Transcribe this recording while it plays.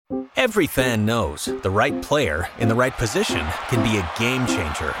Every fan knows the right player in the right position can be a game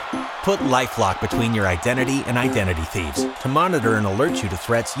changer. Put LifeLock between your identity and identity thieves to monitor and alert you to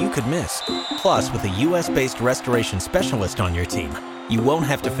threats you could miss. Plus, with a U.S.-based restoration specialist on your team, you won't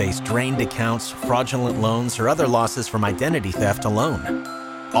have to face drained accounts, fraudulent loans, or other losses from identity theft alone.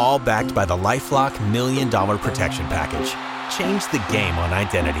 All backed by the LifeLock $1 Million Protection Package. Change the game on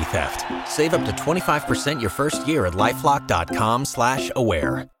identity theft. Save up to 25% your first year at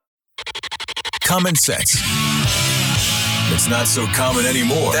LifeLock.com/aware. Common sense. It's not so common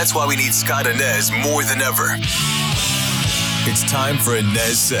anymore. That's why we need Scott ANEZ more than ever. It's time for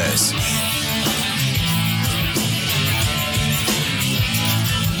ANEZ Says.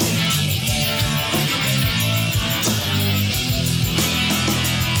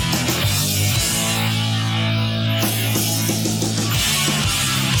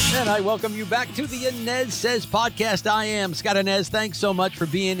 And I welcome you back to the ANEZ Says podcast. I am Scott ANEZ. Thanks so much for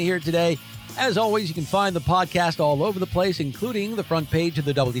being here today. As always, you can find the podcast all over the place, including the front page of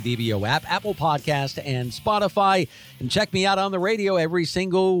the WDBO app, Apple Podcast, and Spotify. And check me out on the radio every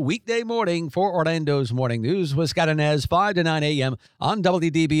single weekday morning for Orlando's Morning News with Scott ANEZ, 5 to 9 a.m. on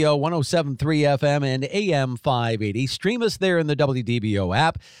WDBO 107.3 FM and AM 580. Stream us there in the WDBO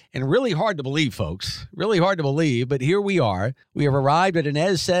app. And really hard to believe, folks, really hard to believe, but here we are. We have arrived at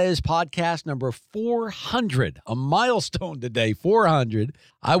ANEZ Says podcast number 400, a milestone today, 400.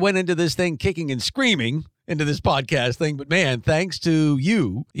 I went into this thing kicking and screaming into this podcast thing, but man, thanks to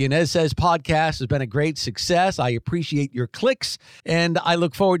you, the ANEZ Says podcast has been a great success. I appreciate your clicks, and I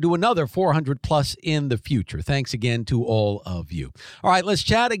look forward to another 400 plus in the future. Thanks again to all of you. All right, let's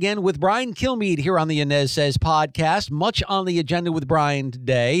chat again with Brian Kilmeade here on the ANEZ Says podcast. Much on the agenda with Brian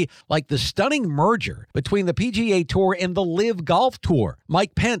today, like the stunning merger between the PGA Tour and the LIV Golf Tour.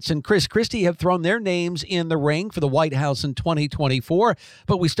 Mike Pence and Chris Christie have thrown their names in the ring for the White House in 2024,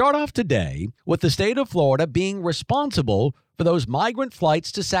 but we start off today with the state of Florida being responsible for those migrant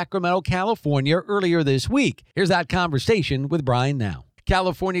flights to Sacramento, California earlier this week. Here's that conversation with Brian now.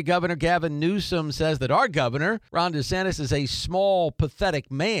 California Governor Gavin Newsom says that our governor, Ron DeSantis, is a small,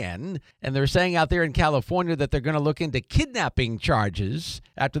 pathetic man. And they're saying out there in California that they're going to look into kidnapping charges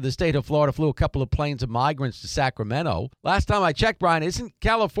after the state of Florida flew a couple of planes of migrants to Sacramento. Last time I checked, Brian, isn't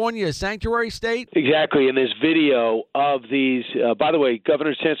California a sanctuary state? Exactly. And there's video of these. By the way,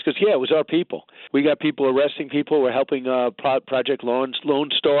 Governor DeSantis goes, yeah, it was our people. We got people arresting people. We're helping Project Lone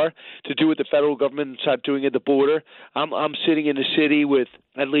Star to do what the federal government started doing at the border. I'm sitting in the city with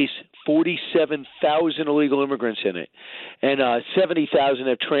at least 47,000 illegal immigrants in it, and 70,000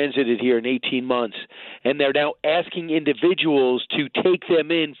 have transited here in 18 months, and they're now asking individuals to take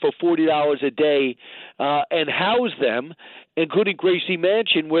them in for $40 a day and house them, including Gracie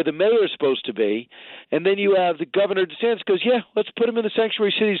Mansion, where the mayor is supposed to be. And then you have the Governor DeSantis goes, yeah, let's put them in the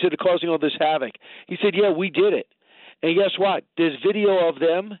sanctuary cities that are causing all this havoc. He said, yeah, we did it. And guess what? There's video of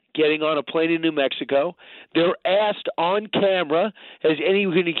them getting on a plane in New Mexico. They're asked on camera, has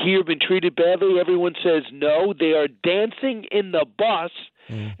anyone here been treated badly? Everyone says no. They are dancing in the bus,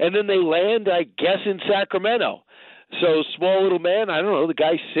 and then they land, I guess, in Sacramento. So small little man, I don't know, the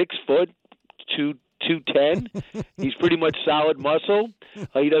guy's 6 foot, 210. He's pretty much solid muscle.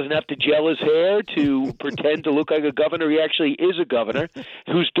 He doesn't have to gel his hair to pretend to look like a governor. He actually is a governor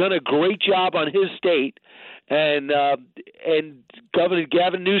who's done a great job on his state. And Governor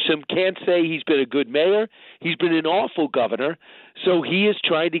Gavin Newsom can't say he's been a good mayor. He's been an awful governor. So he is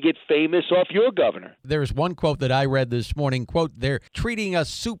trying to get famous off your governor. There's one quote that I read this morning. Quote, they're treating us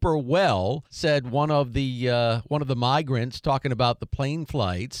super well, said one of the migrants talking about the plane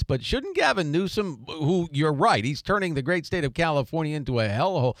flights. But shouldn't Gavin Newsom, who you're right, he's turning the great state of California into a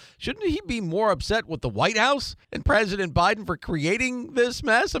hellhole, shouldn't he be more upset with the White House and President Biden for creating this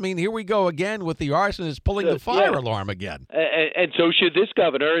mess? I mean, here we go again with the arsonist pulling the fire alarm again. And so should this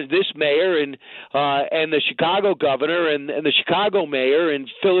governor, this mayor, and the Chicago governor, and the Chicago mayor, and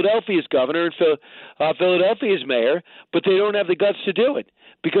Philadelphia's governor, and Philadelphia's mayor, but they don't have the guts to do it.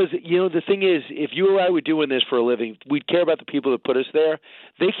 Because, you know, the thing is, if you or I were doing this for a living, we'd care about the people that put us there.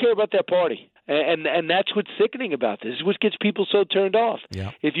 They care about their party. And that's what's sickening about this. This is what gets people so turned off.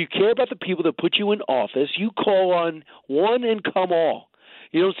 Yeah. If you care about the people that put you in office, you call on one and come all.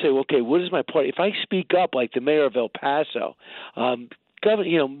 You don't say, okay, what is my party? If I speak up like the mayor of El Paso,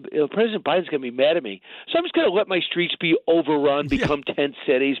 President Biden's going to be mad at me. So I'm just going to let my streets be overrun, become tent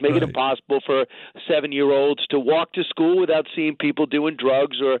cities, make it impossible for 7-year-olds to walk to school without seeing people doing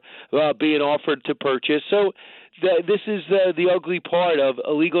drugs or being offered to purchase. So this is the ugly part of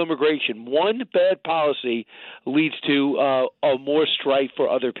illegal immigration. One bad policy leads to more strife for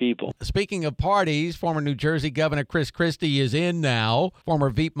other people. Speaking of parties, former New Jersey Governor Chris Christie is in now. Former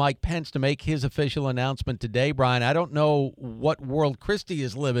Veep Mike Pence to make his official announcement today. Brian, I don't know what world Christie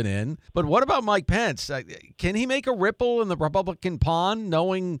is living in, but what about Mike Pence? Can he make a ripple in the Republican pond,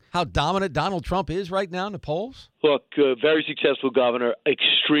 knowing how dominant Donald Trump is right now in the polls? Look, very successful governor,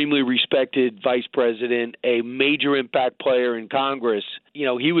 extremely respected vice president, a major impact player in Congress. You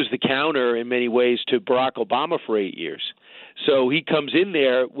know, he was the counter in many ways to Barack Obama for 8 years. So he comes in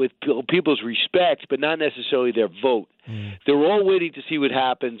there with people's respect, but not necessarily their vote. They're all waiting to see what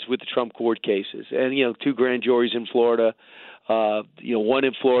happens with the Trump court cases. And, 2 grand juries in Florida. One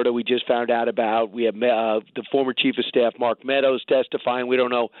in Florida we just found out about. We have the former chief of staff, Mark Meadows, testifying. We don't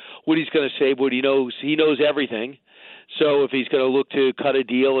know what he's going to say, but he knows everything. So if he's going to look to cut a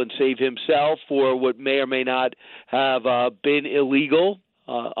deal and save himself for what may or may not have been illegal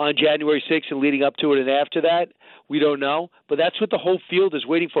on January 6th and leading up to it and after that, we don't know. But that's what the whole field is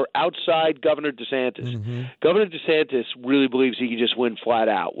waiting for outside Governor DeSantis. Mm-hmm. Governor DeSantis really believes he can just win flat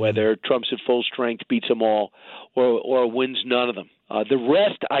out, whether Trump's at full strength, beats them all, or wins none of them. The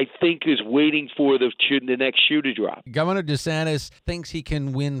rest, I think, is waiting for the next shoe to drop. Governor DeSantis thinks he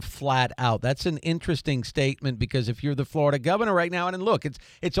can win flat out. That's an interesting statement because if you're the Florida governor right now, and look,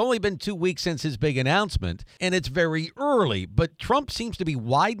 it's only been 2 weeks since his big announcement, and it's very early, but Trump seems to be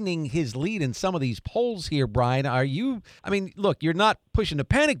widening his lead in some of these polls here, Brian. Look, you're not pushing the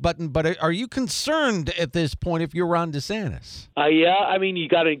panic button, but are you concerned at this point if you're Ron DeSantis? Yeah, you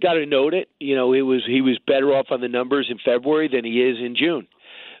got to note it. He was better off on the numbers in February than he is in June.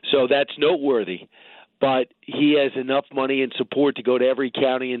 So that's noteworthy. But he has enough money and support to go to every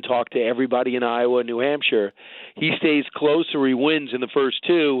county and talk to everybody in Iowa and New Hampshire. He stays close or he wins in the first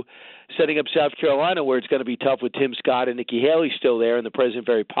 2, setting up South Carolina where it's going to be tough with Tim Scott and Nikki Haley still there and the president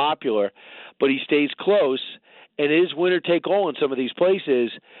very popular. But he stays close, and it is winner take all in some of these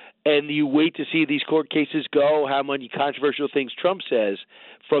places. And you wait to see these court cases go, how many controversial things Trump says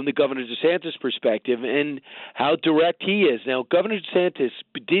from the Governor DeSantis perspective, and how direct he is. Now, Governor DeSantis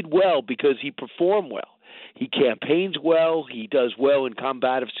did well because he performed well. He campaigns well. He does well in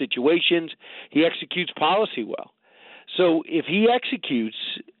combative situations. He executes policy well. So if he executes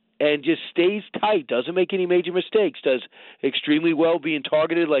and just stays tight, doesn't make any major mistakes, does extremely well being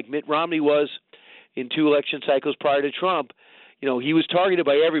targeted like Mitt Romney was in 2 election cycles prior to Trump, he was targeted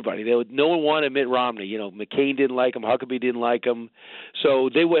by everybody. No one wanted Mitt Romney. McCain didn't like him. Huckabee didn't like him. So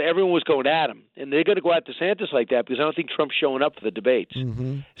everyone was going at him. And they're going to go at DeSantis like that because I don't think Trump's showing up for the debates.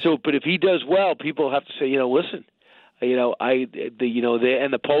 Mm-hmm. So, but if he does well, people have to say, listen,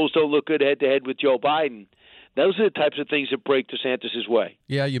 and the polls don't look good head-to-head with Joe Biden. Those are the types of things that break DeSantis' way.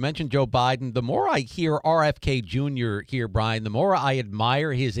 Yeah, you mentioned Joe Biden. The more I hear RFK Jr. here, Brian, the more I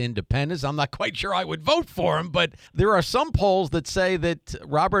admire his independence. I'm not quite sure I would vote for him, but there are some polls that say that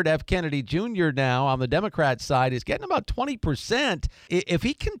Robert F. Kennedy Jr. now on the Democrat side is getting about 20%. If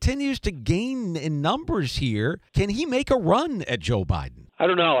he continues to gain in numbers here, can he make a run at Joe Biden? I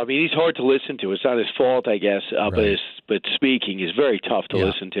don't know. He's hard to listen to. It's not his fault, I guess, right. But speaking is very tough to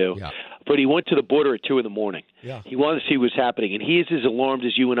listen to. Yeah. But he went to the border at 2 a.m. Yeah. He wanted to see what's happening, and he is as alarmed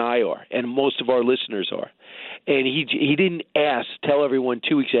as you and I are, and most of our listeners are. And he didn't tell everyone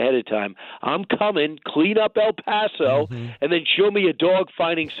 2 weeks ahead of time, I'm coming, clean up El Paso, and then show me a dog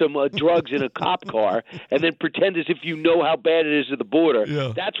finding some drugs in a cop car, and then pretend as if you know how bad it is at the border.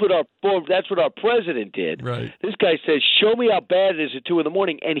 Yeah. That's what our president did. Right. This guy says, show me how bad it is at 2 a.m,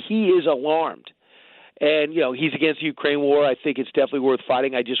 and he is alarmed. And, he's against the Ukraine war. I think it's definitely worth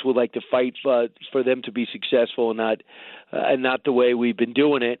fighting. I just would like to fight for them to be successful and not the way we've been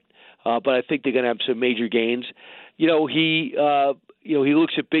doing it. But I think they're going to have some major gains. He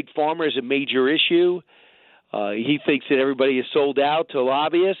looks at big pharma as a major issue. He thinks that everybody is sold out to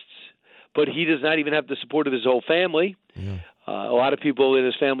lobbyists, but he does not even have the support of his whole family. Yeah. A lot of people in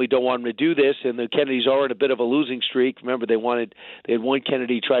his family don't want him to do this, and the Kennedys are in a bit of a losing streak. Remember, they had one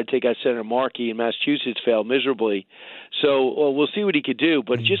Kennedy try to take out Senator Markey in Massachusetts, failed miserably. So we'll see what he could do,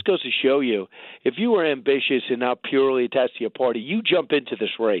 but it just goes to show you, if you were ambitious and not purely attached to your party, you jump into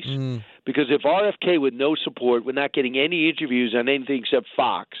this race. Because if RFK with no support, with not getting any interviews on anything except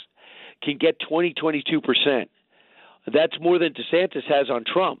Fox, can get 22%, that's more than DeSantis has on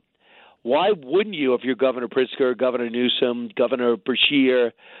Trump. Why wouldn't you, if you're Governor Pritzker, Governor Newsom, Governor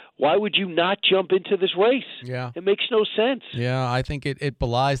Beshear, why would you not jump into this race? Yeah. It makes no sense. Yeah, I think it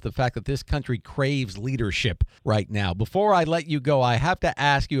belies the fact that this country craves leadership right now. Before I let you go, I have to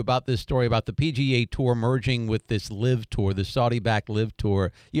ask you about this story about the PGA Tour merging with this LIV Tour, the Saudi-backed LIV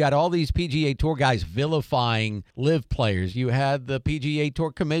Tour. You had all these PGA Tour guys vilifying LIV players. You had the PGA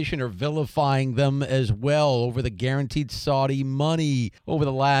Tour commissioner vilifying them as well over the guaranteed Saudi money over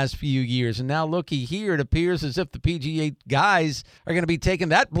the last few years. And now looky here, it appears as if the PGA guys are going to be taking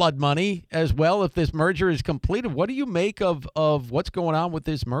that blood money as well if this merger is completed. What do you make of what's going on with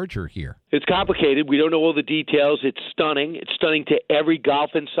this merger here? It's complicated. We don't know all the details. It's stunning. It's stunning to every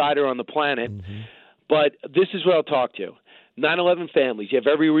golf insider on the planet. Mm-hmm. But this is what I'll talk to. 9/11 families. You have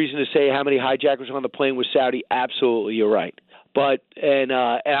every reason to say how many hijackers on the plane with Saudi. Absolutely, you're right. But and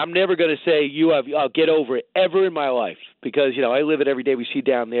I'm never going to say I'll get over it ever in my life because I live it every day. We see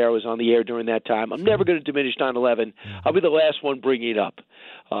down there. I was on the air during that time. I'm never going to diminish 9/11. I'll be the last one bringing it up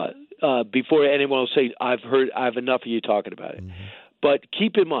before anyone will say I have enough of you talking about it. Mm-hmm. But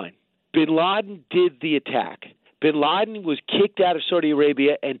keep in mind, Bin Laden did the attack. Bin Laden was kicked out of Saudi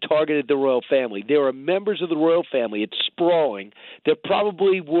Arabia and targeted the royal family. There are members of the royal family. It's sprawling. That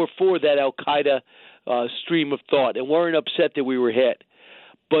probably were for that Al-Qaeda stream of thought and weren't upset that we were hit.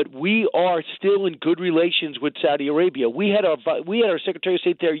 But we are still in good relations with Saudi Arabia. We had our Secretary of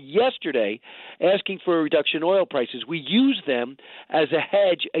State there yesterday asking for a reduction in oil prices. We use them as a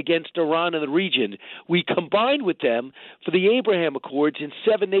hedge against Iran in the region. We combined with them for the Abraham Accords, and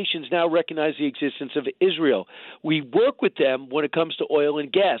 7 nations now recognize the existence of Israel. We work with them when it comes to oil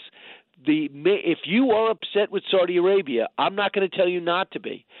and gas. If you are upset with Saudi Arabia, I'm not going to tell you not to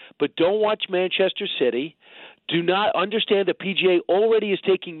be. But don't watch Manchester City. Do not understand that PGA already is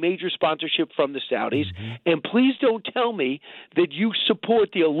taking major sponsorship from the Saudis. Mm-hmm. And please don't tell me that you support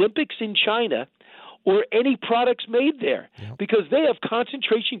the Olympics in China or any products made there, because they have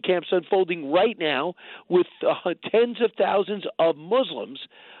concentration camps unfolding right now with tens of thousands of Muslims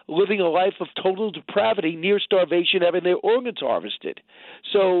living a life of total depravity, near starvation, having their organs harvested.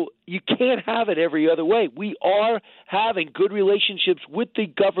 So you can't have it every other way. We are having good relationships with the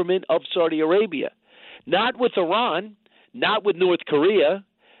government of Saudi Arabia, not with Iran, not with North Korea,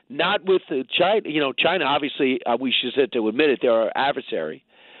 not with China. China, obviously, we should have to admit it, they're our adversary.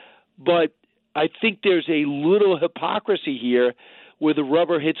 But I think there's a little hypocrisy here where the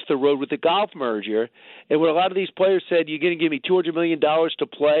rubber hits the road with the golf merger. And what a lot of these players said, you're going to give me $200 million to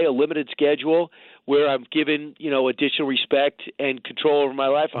play, a limited schedule, where I'm given, additional respect and control over my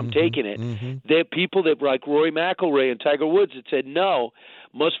life. I'm taking it. Mm-hmm. There are people that were like Rory McIlroy and Tiger Woods that said, no,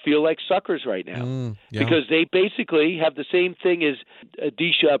 must feel like suckers right now because they basically have the same thing as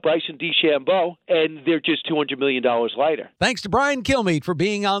Bryson DeChambeau, and they're just $200 million lighter. Thanks to Brian Kilmeade for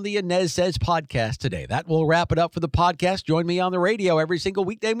being on the ANEZ SEZ podcast today. That will wrap it up for the podcast. Join me on the radio every single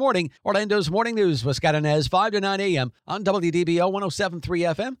weekday morning. Orlando's Morning News with Scott Inez, 5 to 9 a.m. on WDBO 107.3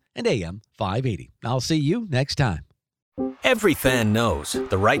 FM and AM 580. I'll see you next time. Every fan knows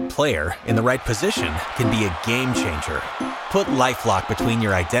the right player in the right position can be a game changer. Put LifeLock between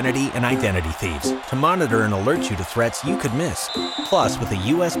your identity and identity thieves to monitor and alert you to threats you could miss. Plus, with a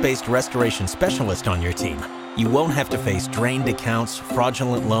U.S.-based restoration specialist on your team, you won't have to face drained accounts,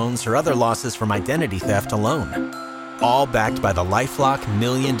 fraudulent loans, or other losses from identity theft alone. All backed by the LifeLock $1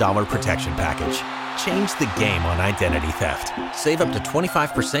 Million Protection Package. Change the game on identity theft. Save up to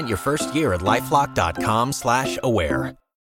 25% your first year at LifeLock.com/aware.